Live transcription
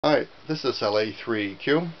Hi, this is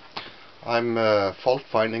LA3EQ. I'm fault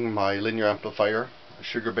finding my linear amplifier,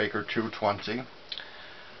 Sugarbaker 220,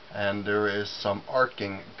 and there is some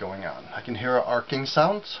arcing going on. I can hear arcing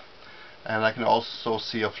sounds, and I can also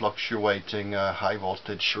see a fluctuating high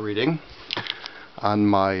voltage reading on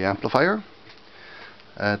my amplifier.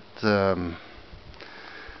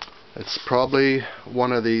 It's probably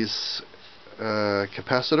one of these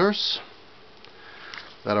capacitors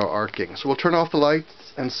that are arcing. So we'll turn off the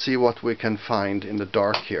lights and see what we can find in the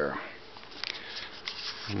dark here.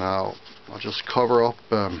 Now I'll just cover up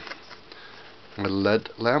a LED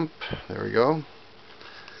lamp, there we go,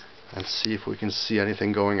 and see if we can see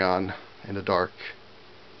anything going on in the dark.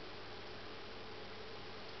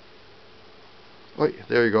 Oh,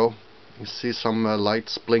 there you go. You see some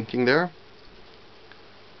lights blinking there.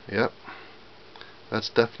 Yep, that's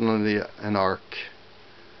definitely an arc.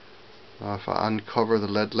 Now if I uncover the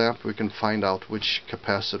LED lamp, we can find out which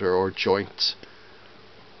capacitor or joint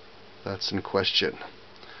that's in question.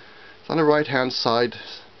 It's on the right hand side,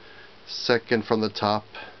 second from the top.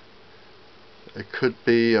 It could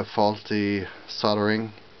be a faulty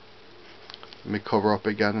soldering. Let me cover up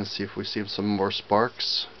again and see if we see some more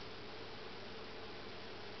sparks.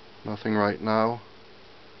 Nothing right now.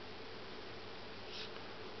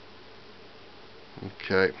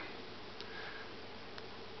 Okay.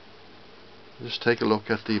 Just take a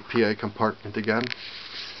look at the PA compartment again.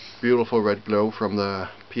 Beautiful red glow from the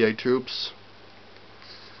PA tubes.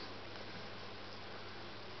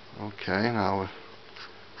 Okay, now it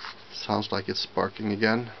sounds like it's sparking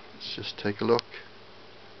again. Let's just take a look.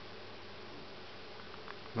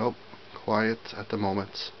 Nope, quiet at the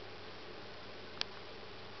moment.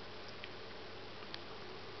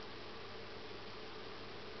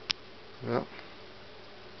 Well,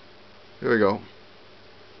 here we go.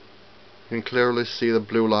 You can clearly see the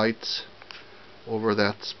blue lights over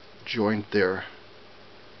that joint there.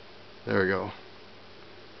 There we go.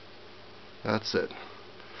 That's it.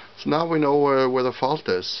 So now we know where the fault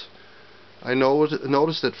is. I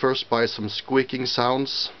noticed it first by some squeaking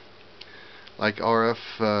sounds, like RF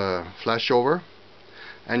flashover,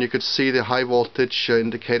 and you could see the high voltage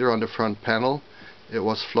indicator on the front panel. It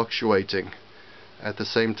was fluctuating at the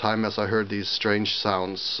same time as I heard these strange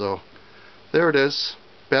sounds. So there it is.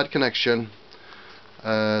 Bad connection,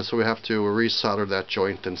 so we have to resolder that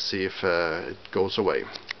joint and see if it goes away.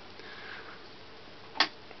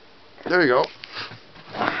 There you go.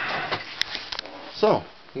 So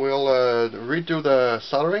we'll redo the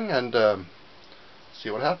soldering and see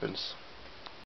what happens.